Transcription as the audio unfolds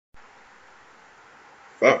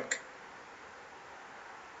Fuck.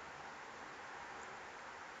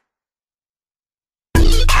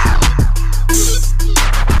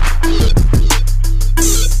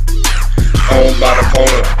 Owned by the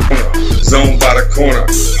pona, zoned by the corner,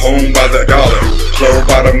 home by the dollar, flow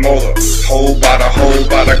by the molar, hold by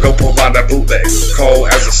the go by the bootleg, cold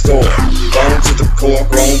as a store, bone to the core,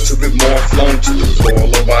 grown to be more, flown to the floor,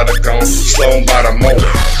 low by the gone, slow by the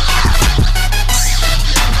molar.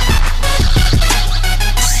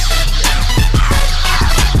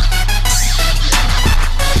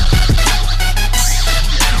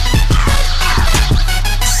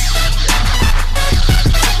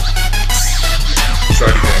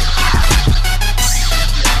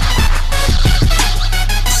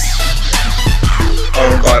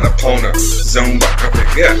 Owned by the pona, zoned by, okay,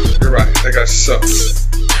 yeah, you're right, that guy sucks.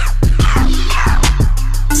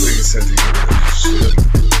 Please send you shit.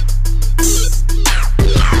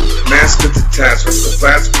 Master the task, let's go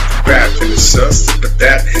fast with the bat, and the sus, tip of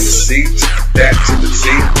that, and the C, tip of that, to the Z,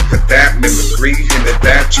 look at that, mimicry, and the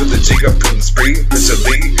that, trilogy, up in the spree, into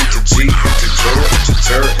Lee, into G, into draw, into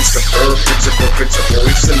tur, into her, picture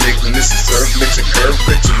voice, and make when this is served, mix a curve,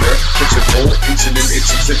 picture nerve, picture pole, incident, it's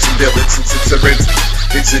diligence, it's a rinse,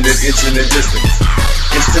 incident, distance,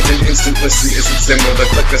 instant and instant listening isn't similar,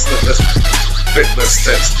 click this, bitless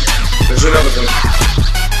test. There's another one.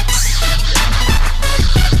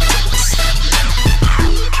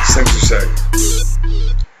 Things you say.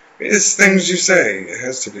 It's things you say. It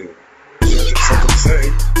has to do. You have something to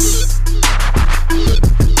say.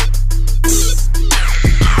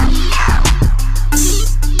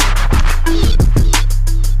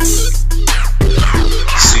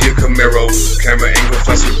 See a Camaro, camera angle,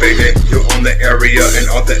 flash with baby. You're on the area, and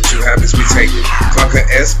all that you have is retaken. Conquer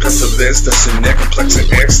S, plus a list. That's your neck, complex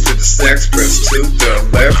and X to the sex, press to the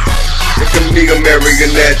left. It can be a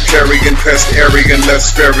marionette, carrying pest, area,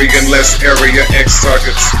 less varying, less area, X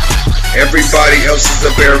targets. Everybody else is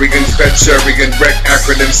a varying, fetch, area, wreck,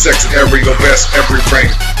 acronym, sex, area, best, every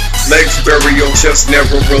brain. Legs, burial, chest,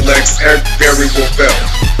 narrow, relax, very will fell.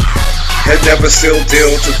 Head never still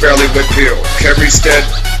deal to fairly with peel. Carry stead,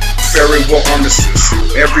 very well armistice.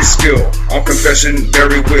 Every skill, on confession,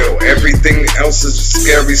 very will. Everything else is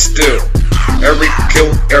scary still. Every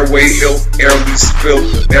kill, airway ill, airly spill.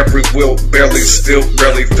 Every will, barely still,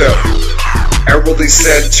 barely fell. Airily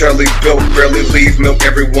said, Charlie built, barely leave milk.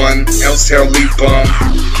 Everyone else hairly bum.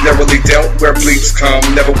 Neverly dealt where bleeds come.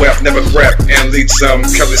 Never wept, never grab, and lead some.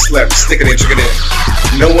 Kelly slept, stick it in, trick it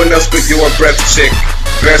in. No one else but your breath, chick.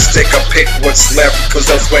 Best take a pick what's left, cause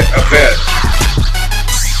they'll sweat a bed.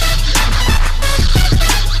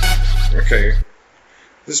 Okay,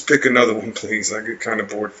 just pick another one, please. I get kind of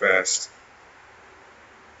bored fast.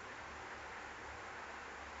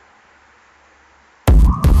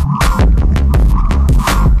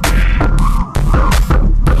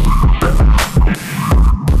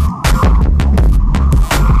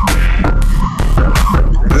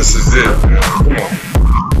 This is it, man. Come on.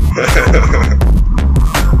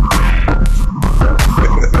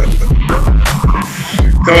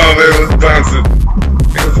 Come on, baby, let's bounce it.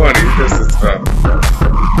 It's funny, this is about.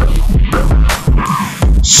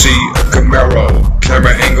 See a Camaro,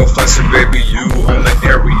 camera angle, flexing, baby, you on the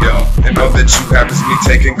area. And all that you have is me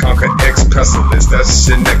taking conquer X pestilence. That's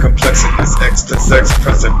shit that complexity is X plus X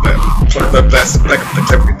precedent. Plug the blast, black up the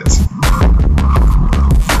cleanliness.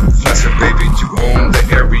 Flexing, baby, you own the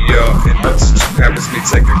area. And all that you have is me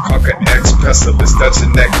taking conquer X pestilence. That's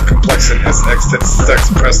your neck, complexing is X to sex,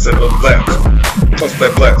 press to the left. Plus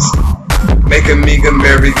by bless. Making me a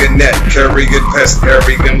marionette, carrying pest,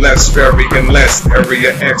 area less, varying less,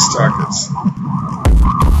 area X targets.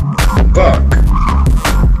 Fuck.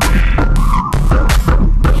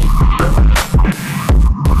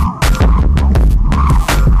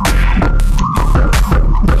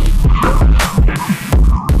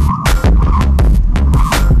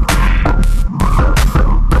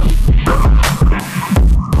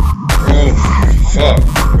 Oh, fuck.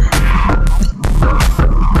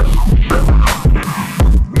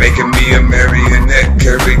 Making me a marionette,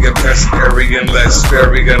 carrying pest, area less,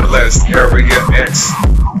 varying less, area X.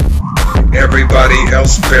 Everybody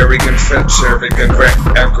else varying fetch, area crack,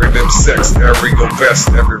 acronym sex, area best,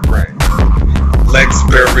 every brain. Legs,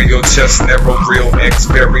 burial, chest, never real, X,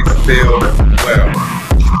 very feel well.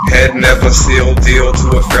 Head never seal, deal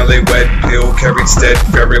to a fairly wet pill, carried stead,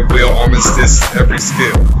 very wheel, armistice, every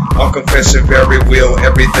skill. On confession, very wheel,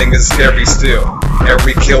 everything is scary still.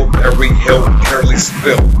 Every kill, every hill, barely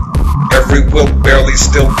spill. Every will, barely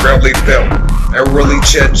still, barely fell. Everly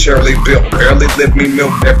chet, Charlie built, barely live me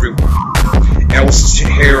milk everyone. else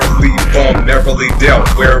hairly bum, neverly dealt,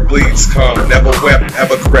 where bleeds come, never wept,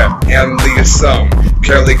 ever crept, and leave some,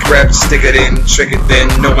 carefully crept, stick it in, trick it then,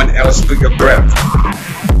 no one else but your breath.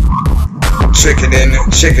 Chicken in,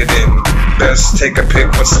 best take a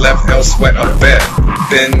pick what's left, else wet a bed.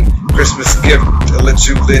 Then Christmas gift to let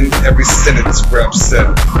you in every sentence where I'm set.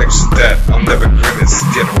 Make sure that I'll never grimace,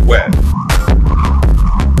 get wet.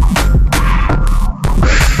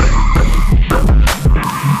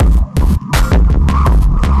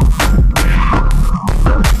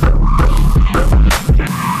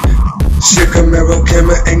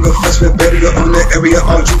 Camera, angle, flash with barrier on the area.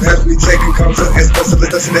 All you have me taking constant as possible,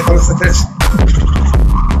 doesn't it? Honest attention.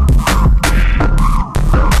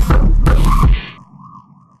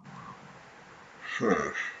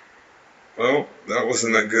 Well, that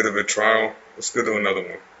wasn't that good of a trial. Let's go to another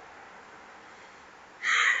one.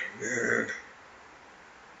 Man.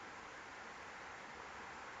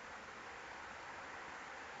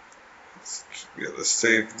 Yeah, let's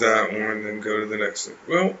save that one and go to the next one.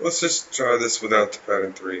 Well, let's just try this without the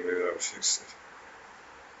pattern 3. Maybe that'll fix it.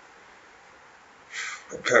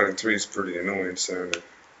 That pattern 3 is pretty annoying sounding.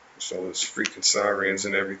 Just all those freaking sirens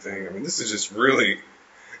and everything. I mean, this is just really...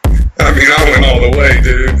 I mean, I went all the way,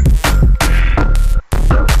 dude.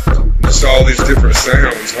 Just all these different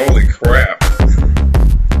sounds. Holy crap.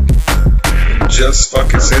 And just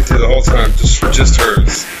fucking Cynthia the whole time. Just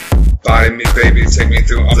hers. Body me, baby, take me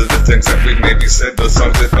through all of the things that we maybe said. The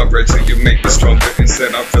songs that vibrate till you make me stronger.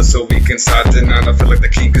 Instead, I feel so weak inside tonight. I feel like the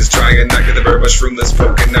key is trying. I get the very mushroom that's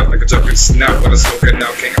poking out like a joker's snout when I smoke it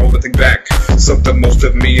now. Can't hold a thing back. So the most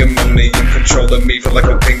of me, I'm only in control of me. Feel like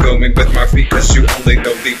cocaine going with my feet, cause you only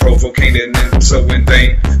know the provoking and so in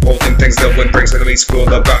vain. Holding things that one brings like a school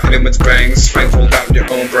about anyone's bangs. Painful out your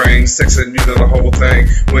own brain. Sex and you know the whole thing.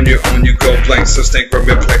 When you're on, you go blank. So stink from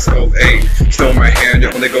reflex old age. Stole my hand, you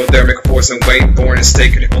only go there. Make a force and weight, born and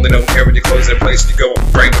steak, and you only know air when you close that place, you go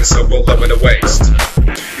brain with so roll up in the waist.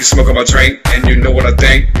 You smoke on my drink, and you know what I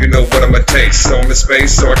think, you know what I'ma taste. So I'm in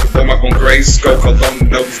space, so I can blow my own grace, go cologne,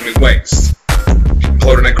 knows me waste.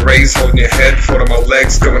 Floating at grace, holding your head, float on my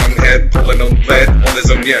legs, going on head, pulling on lead, on his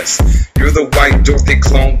own yes. You're the white Dorothy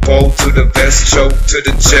clone, bow to the vest, choke to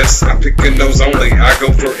the chest. I pick your nose only, I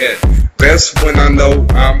go for it. Best when I know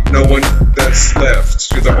I'm no one that's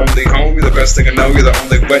left. You're the only home, you're the best thing I know. You're the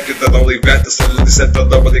only wet, you're the lonely vet. The solely set, the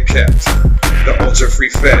lowly kept. The ultra free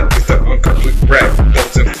fed with the incomplete wreck.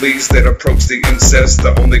 Bolts and fleas that approach the incest.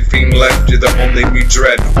 The only fiend left, you're the only me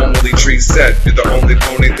dread. Only tree set, you're the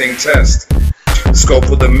only thing test.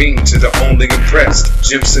 Scope of the mean to the only impressed.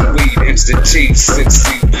 Gyms and weed, instant tea,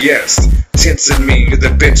 sincere, yes. Tensing me, you're the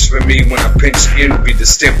bitch for me when I pinch envy. The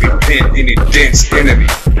stimpy pin, any dense enemy.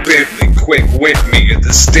 Bentley, quick went me, you're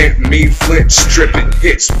the stent me, flint stripping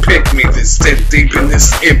hits, pick me. This stent deep and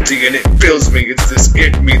this empty, and it fills me. It's this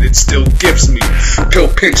in me that still gives me.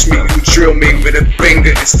 Go pinch me, you drill me with a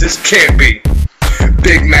finger, it's this can't be.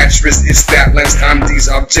 Big mattress, it's that last time these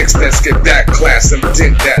objects that skip that class and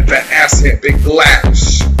dent that ass hit, big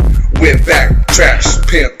lash. With that trash,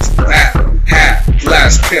 pimp, that hat,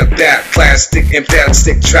 blast, pimp, that plastic, imp, that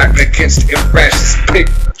stick track against impressions,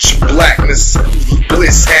 pitch blackness,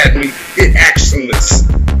 bliss had me, hit actionless.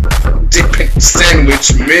 Dipping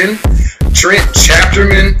sandwich men, Trent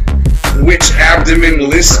Chapterman, which abdomen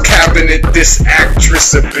list cabinet, this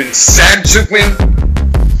actress have been Sajuin.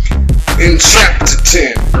 In chapter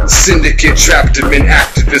 10, syndicate trapped him in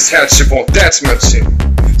activist hatchet, that's my chin.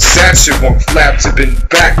 Satchel flapped have been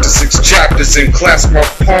back to 6 chapters and clasp my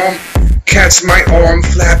palm. Catch my arm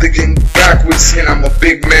flapping backwards and I'm a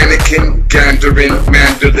big mannequin, gandering,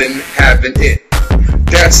 mandolin, having it.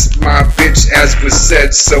 That's my bitch as was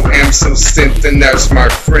said, so am so synth and that's my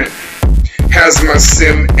friend. Has my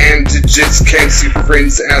sim and digits, can't see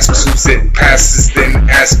friends, asks who's it, passes then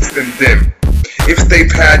asks them. If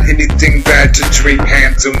they've had anything bad to drink,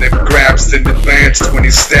 hands on them, grabs them, advance 20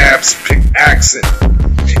 stabs, pick accent.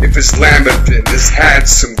 If it's Lambert, then it's had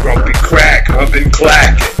some grumpy crack, I've been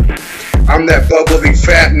clacking. I'm that bubbly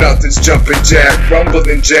fat, nothing's jumping jack,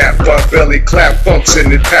 rumbling jab, butt belly clap,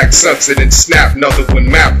 function and pack something and snap, another one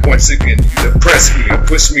map once again. You depress me and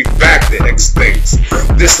push me back to X things,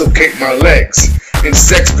 dislocate my legs. In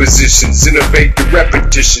sex positions, innovate the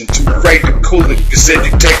repetition, too afraid to cool it. You said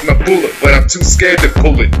you take my bullet, but I'm too scared to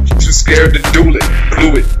pull it. Too scared to duel it.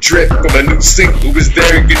 Blew it, drip from a new single, was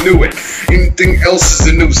there you knew it. Anything else is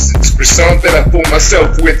a nuisance. Croissant that I fool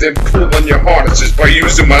myself with and pull on your harnesses by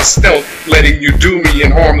using my stealth, letting you do me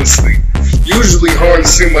in harmlessly. Usually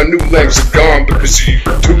harnessing my new legs are gone because you're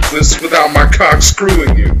toothless without my cock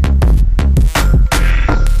screwing you.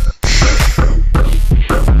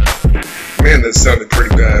 Man, that sounded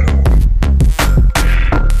pretty bad.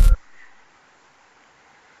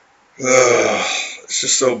 It's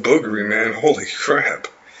just so boogery, man. Holy crap.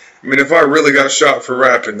 I mean, if I really got shot for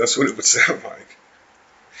rapping, that's what it would sound like.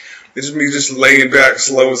 It's just me just laying back as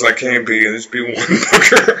slow as I can be, and just be one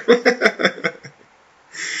booger.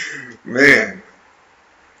 Man.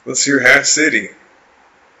 Let's hear Hat City.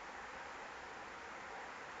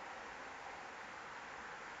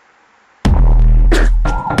 I'm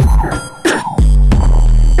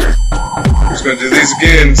just gonna do these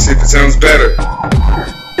again, see if it sounds better.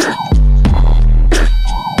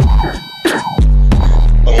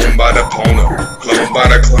 Owned by the Pono, cloned by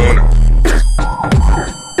the cloner.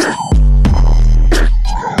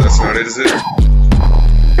 Okay, that's not it, is it?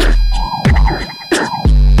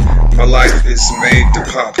 My life is made to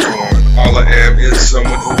popcorn. All I am is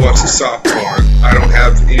someone who watches soft porn. I don't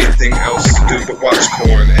have anything else to do but watch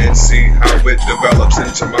corn and see how it develops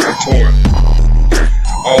into my torn.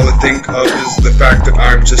 All I think of is the fact that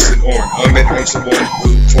I'm just an orn. I'm on someone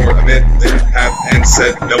who torment then have and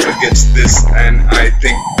said no one gets this, and I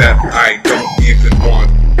think that I don't even want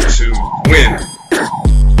to win.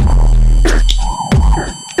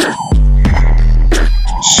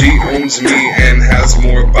 She owns me and has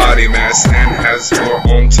more body mass and has more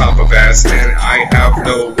on top of ass, and I have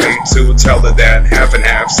no way to tell her that. Half and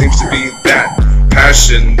half seems to be that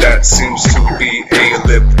passion that seems to be a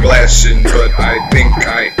lip blushing, but I think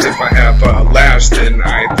if I have a lash, then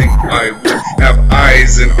I think I would have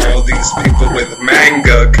eyes, and all these people with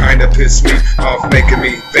manga kinda piss me off, making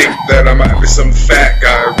me think that I might be some fat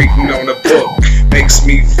guy reading on a book. Makes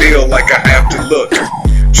me feel like I have to look.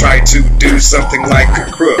 Try to do something like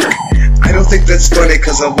a crook. I don't think that's funny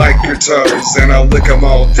cause I like your toes, and I'll lick them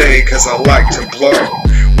all day cause I like to blow.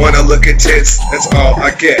 When I look at tits, that's all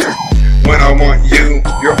I get. When I want you,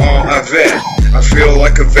 you're all I vet. I feel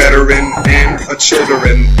like a veteran and a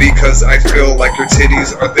children because I feel like your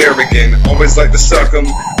titties are there again. Always like to suck them,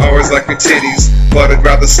 always like your titties, but I'd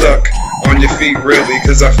rather suck on your feet really,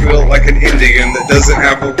 cause I feel like an Indian that doesn't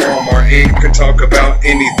have a Walmart and can talk about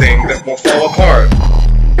anything that won't fall apart.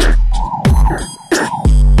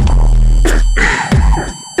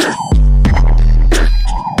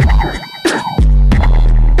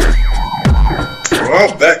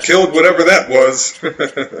 Well, that killed whatever that was.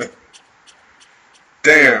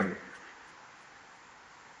 Damn.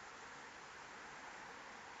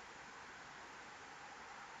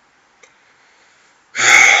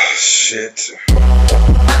 Shit.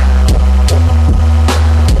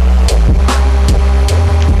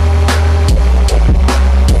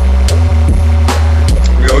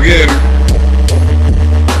 We go again.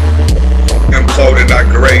 Imploding,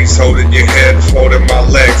 not grace, holding your head, folding my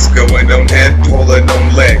legs, going on head, pulling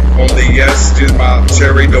on leg. Only yes, just my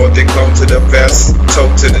cherry, don't think clone to the vest,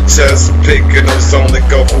 toe to the chest, picking those only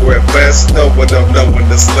go for it best. No one don't know when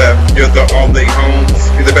that's left. You're the only home,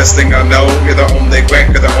 you're the best thing I know. You're the only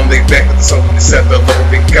way, you're the only back with the soul you set the low.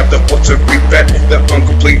 We got the butcher revet, the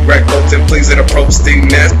incomplete wreck, and please it approach the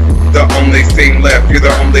nest. The only thing left, you're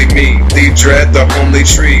the only me, the dread, the only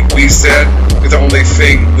tree. We said, you're the only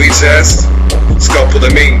thing we test. Sculpted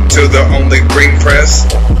me to the only green press.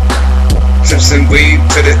 Tips and weed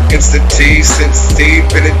to the instant tea. Since deep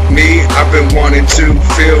in it me, I've been wanting to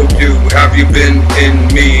feel you. Have you been in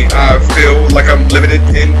me? I feel like I'm limited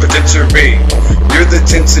in penitentiary. You're the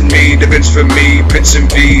tense in me, the bench for me. Pinch and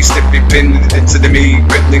V, snip me, pin it into the me.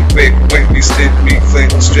 Riddling quick, wait me, snip me,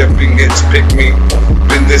 flint, stripping it to pick me.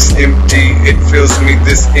 Been this empty, it fills me,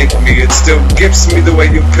 this in me. It still gives me the way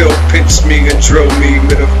you pill, pinch me and drill me.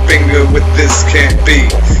 Middle finger with this can't be.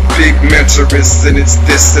 Big mentorist, and it's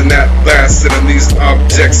this and that last. And on these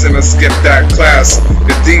objects, and I skip that class.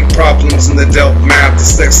 The deep problems in the dealt math, the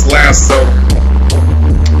sex lasts though.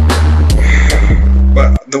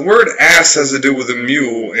 But the word ass has to do with a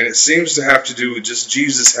mule, and it seems to have to do with just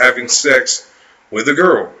Jesus having sex with a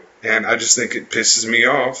girl. And I just think it pisses me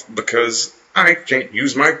off because I can't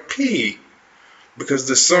use my P. Because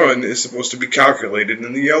the sun is supposed to be calculated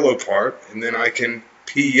in the yellow part, and then I can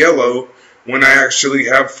P yellow when I actually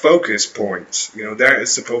have focus points. You know, that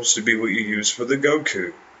is supposed to be what you use for the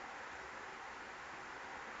Goku.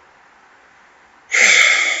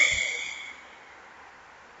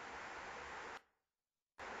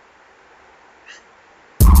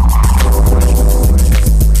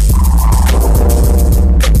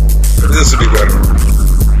 This would be better.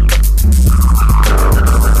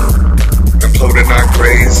 Imploding, not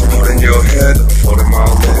graze, holding your head, folding my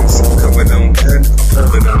legs, coming on head,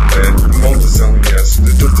 holding on bed, I'm on the zone, yes,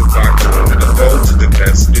 the dude to find, to the bowl to the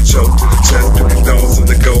best, the choke to the chest, to the nose, and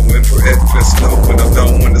the go in for head, fist, no, when I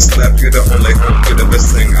know when to slap, you're the only home, you're the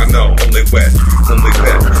best thing I know, only wet, only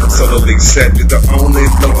vet, solely set, you're the only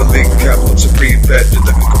lovely capital to breathe that, you're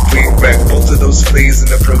the incomplete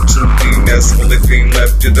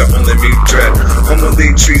left, you're the only me dread. Homily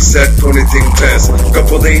tree set, pony thing test.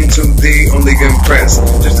 Coupling to thee, only impressed.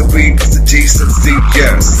 Just a weed, it's the G, since the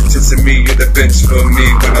yes. Tissing me, you're the bench for me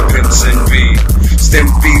when I pinch and be. Stem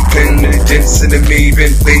beat, pin, and dents into me.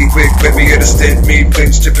 Bentley, quick, let me get a stint me.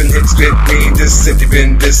 Pinch, tripping, hit, spit me. This empty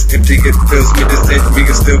bin, this empty, it fills me. This empty me,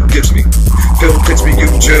 it still gives me. Fill, pinch me, you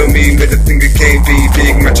drill me. With the finger can't be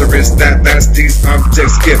big. Mattress, that last, these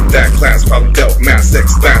objects. Skip that class, problem dealt, mass,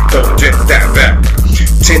 sex, that, don't jet that back.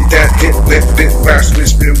 Tint that, hit, lift, bit, flash,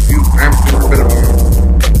 switch, bit, you, I'm better.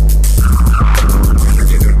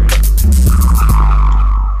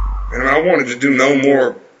 And I wanted to do no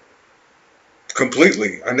more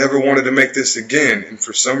completely. I never wanted to make this again, and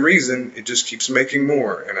for some reason it just keeps making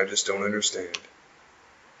more, and I just don't understand.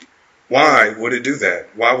 Why would it do that?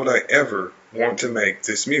 Why would I ever want to make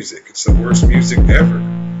this music? It's the worst music ever.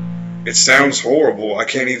 It sounds horrible. I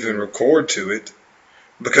can't even record to it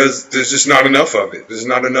because there's just not enough of it. There's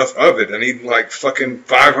not enough of it. I need like fucking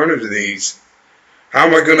 500 of these. How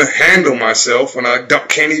am I going to handle myself when I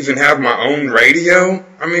can't even have my own radio?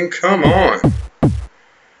 I mean, come on. I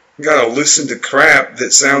gotta listen to crap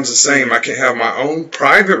that sounds the same. I can't have my own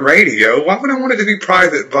private radio. Why would I want it to be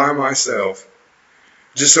private by myself?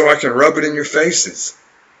 Just so I can rub it in your faces.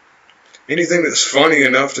 Anything that's funny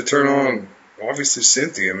enough to turn on, obviously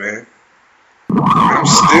Cynthia, man. I'm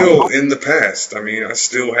still in the past. I mean, I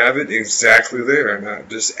still have it exactly there, and I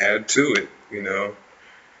just add to it, you know.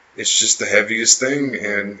 It's just the heaviest thing,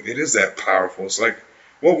 and it is that powerful. It's like,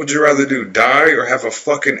 what would you rather do, die or have a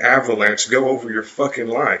fucking avalanche go over your fucking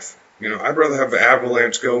life? You know, I'd rather have an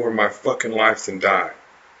avalanche go over my fucking life than die.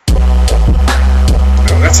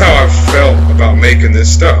 That's how I felt about making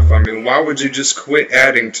this stuff. I mean, why would you just quit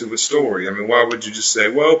adding to a story? I mean, why would you just say,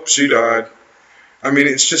 well, she died? I mean,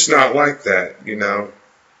 it's just not like that, you know.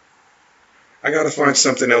 I gotta find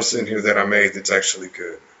something else in here that I made that's actually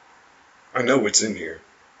good. I know it's in here.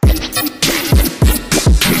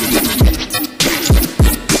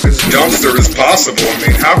 This dumpster is possible. I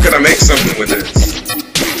mean, how could I make something with this?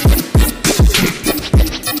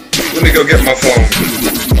 Let me go get my phone.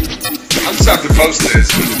 I'm just have to post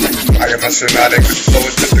this. I got my dramatic, flow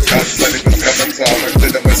it to the cuts, letting the comments all right,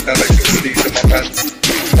 then I'm aesthetic, sneeze in my pants.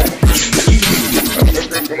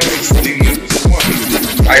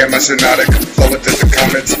 I am a sonatic, flow it to the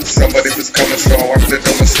comments. Somebody was coming, so I walked it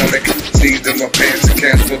on my stomach. Sneezed in my pants and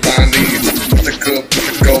canceled my needs. With the cup, with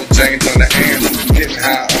the gold chains on the hands. Getting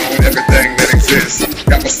high on everything that exists.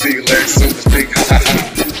 Got my sea legs, so to speak, ha ha ha.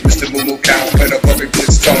 Mr. Moo Cow, played a public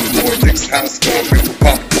blitz talk for. Dicks high score, people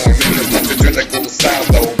popcorn. In the month of drill that goes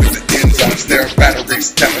silo. With the enzymes, their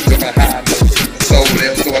batteries, tapping to my high notes. So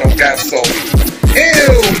ill, so I don't got soul.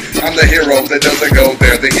 Ew! I'm the hero that doesn't go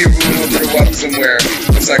there. The hero who threw up somewhere.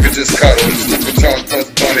 Wish I could just cuddle. Super charge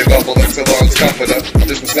plus bunny bubble. XLR's comforter.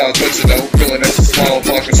 This massage, but you know. Filling up the small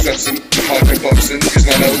block construction. Hard combustion. Use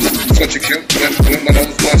my nose. Switch it cute. When my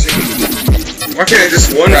nose blushing. Why can't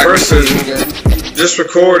just one person just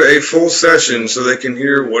record a full session so they can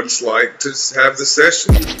hear what it's like to have the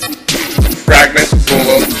session? Fragment,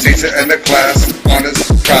 pull up, teacher in the class,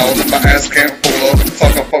 honest, proud, my ass can't pull up,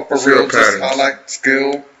 fuck up for real, just highlight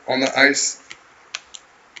skill on the ice.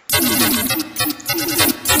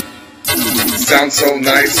 Sounds so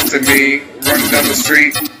nice to me, running down the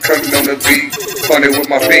street, cutting on the beat, funny with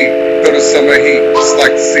my feet, feel the summer heat, just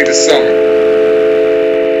like to see the summer.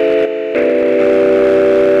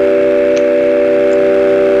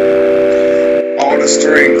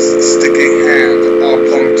 Strings, sticky hand,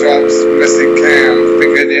 oblong drops, messy cam,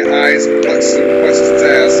 finger in your eyes, flexing questions to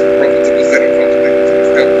ask, rubber to present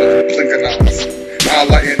blinking eyes, eye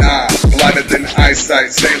light and eye, blinder than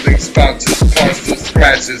eyesight, saline spouches, partial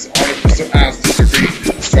scratches, artificial ounces to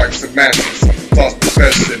read, strikes of matches, false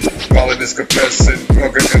profession, calling this confession,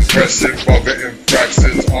 rugged impression, vulgar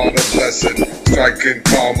infractions, on a blessing, striking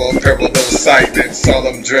karma, parallel sighting,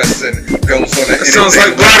 solemn dressing, goes on the sounds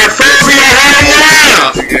like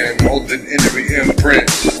again, holding enemy imprint,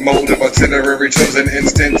 mold of itinerary, chosen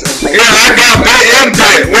instant. Yeah, I got my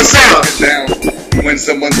imprint. What's up? Down. When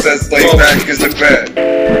someone says lay back is the bed.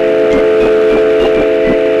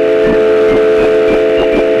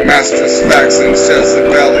 Masters, facts, and chest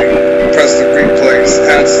and belly. Press the replays,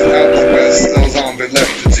 adds out the best. Those zombie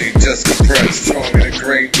lethargy, just compressed, strong and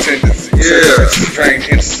ingrained tendency. Yeah. Strain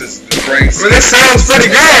instances, the brain. I mean, this sounds pretty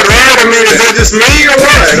good, right? I mean, is that just me or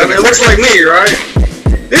what? I mean, it looks like me, right?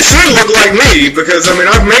 It should look like me, because, I mean,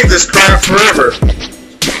 I've made this crap forever.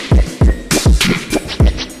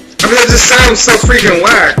 I mean, it just sounds so freaking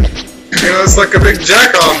whack. You know, it's like a big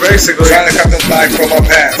jack-off, basically. Trying to cut the line from my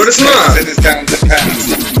past. But it's not. It is down the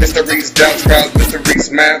past. Mysteries, doubts, crowds,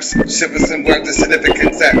 mysteries, maps. Shivers and where the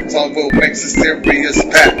significance at. All will makes a serious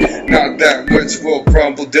path. Not that which will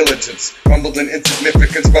crumble diligence. Crumble in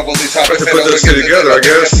insignificance, bubbly topics. To put those two together, I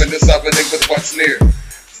guess. With what's near. I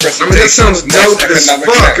mean, that sounds dope as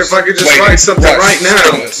fuck if I could just write something right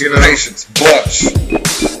now, you know? Patience, blush.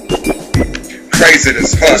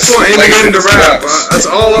 Craziness, hush. I just want Eminem to rap. That's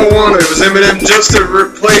all I wanted was Eminem just to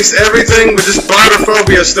replace everything with just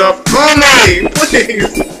biophobia stuff. Oh my, please.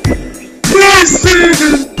 Please,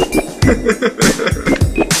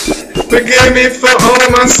 forgive me for all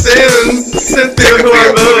my sins. Cynthia, who I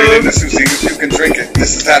love. If you can drink it,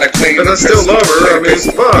 this is how to clean. But I still love her. I mean,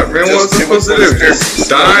 fuck, man. What was I supposed to do? Just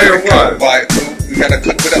die or what? You gotta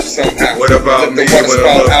cook it up somehow. What about me when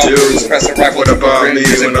I love you? What about me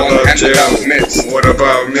when I love you? What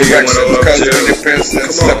about me when I love you?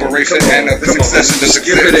 Come on,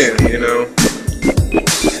 skip it in, you know.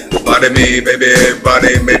 Body me, baby,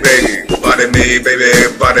 body me, baby. Body me, baby,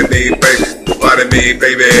 body me, baby. Body me,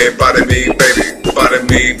 baby, body me, baby. Body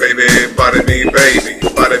me, baby, body me, baby.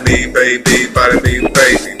 Body me, baby, body me,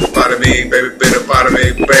 baby. Body me, baby, been a body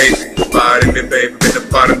me, baby. Body me, baby, been a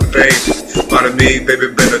body me, baby. Body me, baby,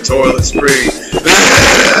 been a toilet spree.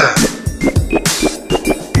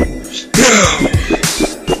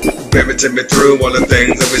 Baby, take me through all the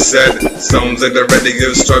things that we said. Songs that are ready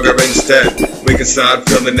to stronger instead. We can start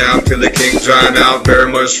feeling out, feel the king drying out. Very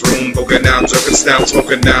much room, poking out, joking snout,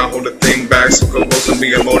 smoking now. Hold the thing back, so come both of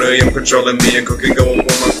me, a motor, I'm controlling me and cooking going on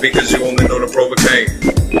my feet, cause you only know the provocaine.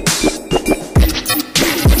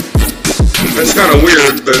 That's kind of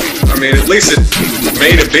weird, but I mean, at least it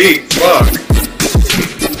made a beat. Fuck.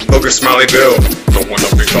 Look at Smiley Bill. Don't want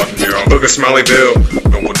to be caught near. Look at Smiley Bill.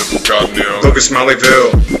 Don't want to be caught near. Look at Smiley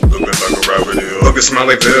Bill. Looking like a rabbit hill. Look at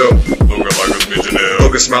Smiley Bill. Looking like a midget hill.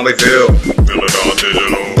 Look at Smiley Bill. Feeling all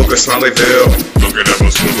digital. Look at Smiley Bill. Looking at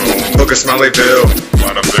my swivel. Look at Smiley Bill.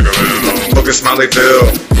 Might have figured it out. Look at Smiley Bill.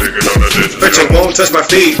 Thinking on the digital. Bitch, I won't touch my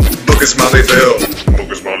feet. Look at Smiley Bill.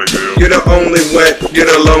 Look at Smiley Bill. You're the only wet. You're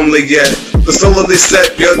the lonely yet. The solely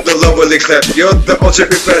set, you're the lowerly clef. You're the ultra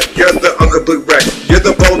pipette, you're the incomplete wreck. You're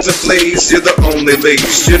the bolt of fleas, you're the only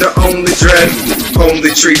leash. You're the only dread, only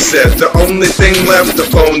tree set. The only thing left, the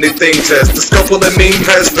only thing test. The scuffle and mean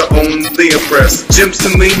pest, the only oppressed. Jimps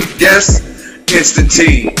to me, yes. Instant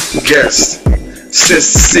T, guest.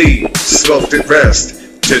 Since the sea, smoked at rest.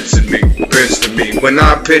 Tips to me, pinch to me. When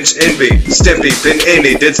I pinch envy, Stimpy, pin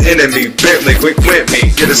any, dit's enemy. Bentley, quick went me.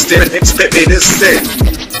 Get a stim, spit me this thing.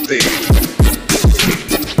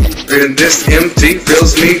 And this empty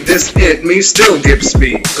fills me, this int me still gives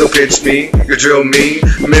me. So pitch me, you drill me,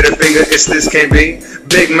 middle finger, it's this can't be.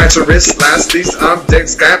 Big mattress, last these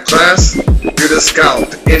objects got class. You're the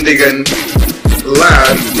scout, Indian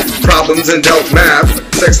lad. Problems and dope math,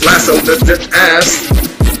 sex lasso, the drip ass.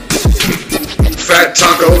 Fat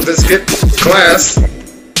taco, the skip class.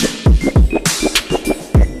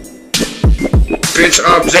 Pinch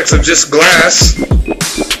objects of just glass.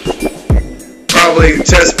 Probably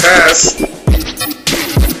test pass.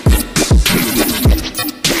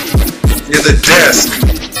 You're the desk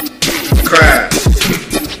crab.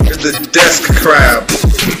 You're the desk crab.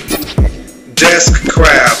 Desk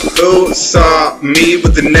crab. Who saw me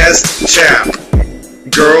with the nest chap?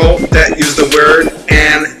 Girl that used the word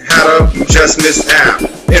and had a just mishap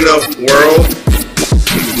in a world.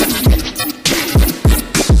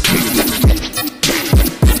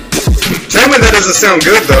 Tell me that doesn't sound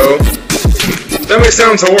good though. That may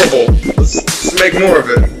sound horrible. Let's make more of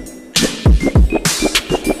it.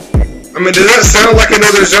 I mean, does that sound like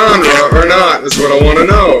another genre or not, is what I want to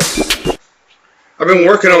know. I've been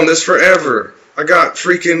working on this forever. I got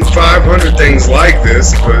freaking 500 things like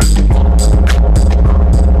this, but...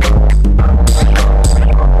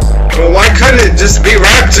 Well, why couldn't it just be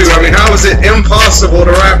rap to? I mean, how is it impossible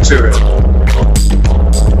to rap to it?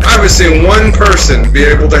 I haven't seen one person be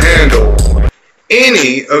able to handle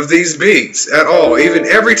any of these beats at all. Even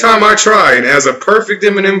every time I try, and it has a perfect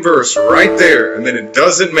Eminem verse right there, and then it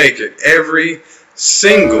doesn't make it every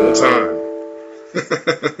single time.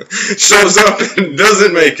 Shows up and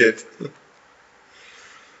doesn't make it.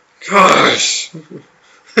 Gosh.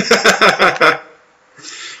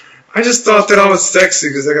 I just thought that I was sexy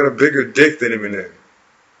because I got a bigger dick than Eminem.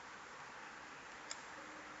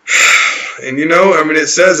 And you know, I mean, it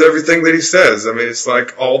says everything that he says. I mean, it's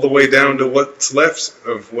like all the way down to what's left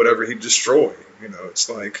of whatever he destroyed. You know, it's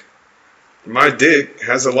like my dick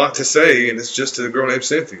has a lot to say, and it's just to a girl named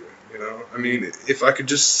Cynthia. You know, I mean, if I could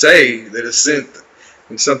just say that a synth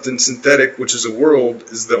and something synthetic, which is a world,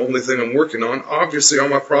 is the only thing I'm working on, obviously all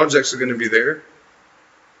my projects are going to be there.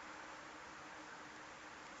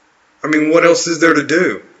 I mean, what else is there to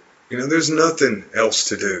do? You know, there's nothing else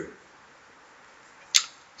to do.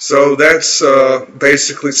 So that's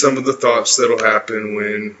basically some of the thoughts that'll happen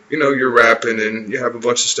when, you know, you're rapping and you have a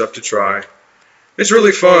bunch of stuff to try. It's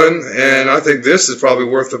really fun, and I think this is probably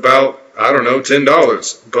worth about, I don't know,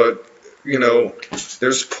 $10. But, you know,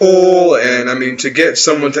 there's pull, and I mean, to get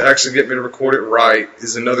someone to actually get me to record it right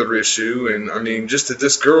is another issue. And I mean, just that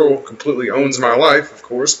this girl completely owns my life, of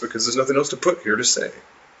course, because there's nothing else to put here to say.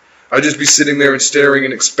 I'd just be sitting there and staring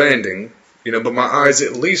and expanding, you know, but my eyes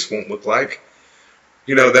at least won't look like,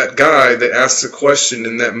 you know, that guy that asks a question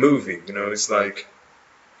in that movie. You know, he's like,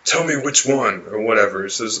 tell me which one, or whatever.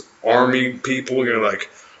 It says army people, you're like,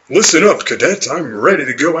 listen up, cadet, I'm ready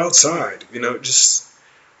to go outside. You know, just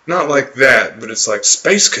not like that, but it's like,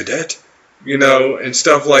 space cadet, you know, and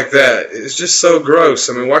stuff like that. It's just so gross.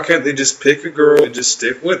 I mean, why can't they just pick a girl and just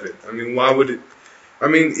stick with it? I mean, why would it? I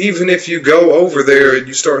mean, even if you go over there and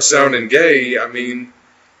you start sounding gay, I mean,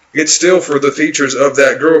 it's still for the features of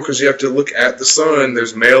that girl, because you have to look at the sun.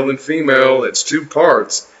 There's male and female. It's 2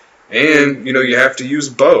 parts. And, you know, you have to use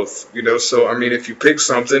both, you know. So, I mean, if you pick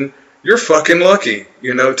something, you're fucking lucky,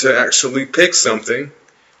 you know, to actually pick something,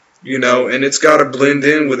 you know, and it's got to blend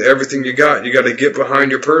in with everything you got. You got to get behind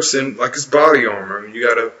your person like it's body armor. You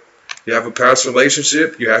have a past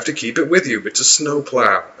relationship, you have to keep it with you. It's a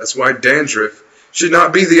snowplow. That's why dandruff should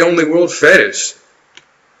not be the only world fetish.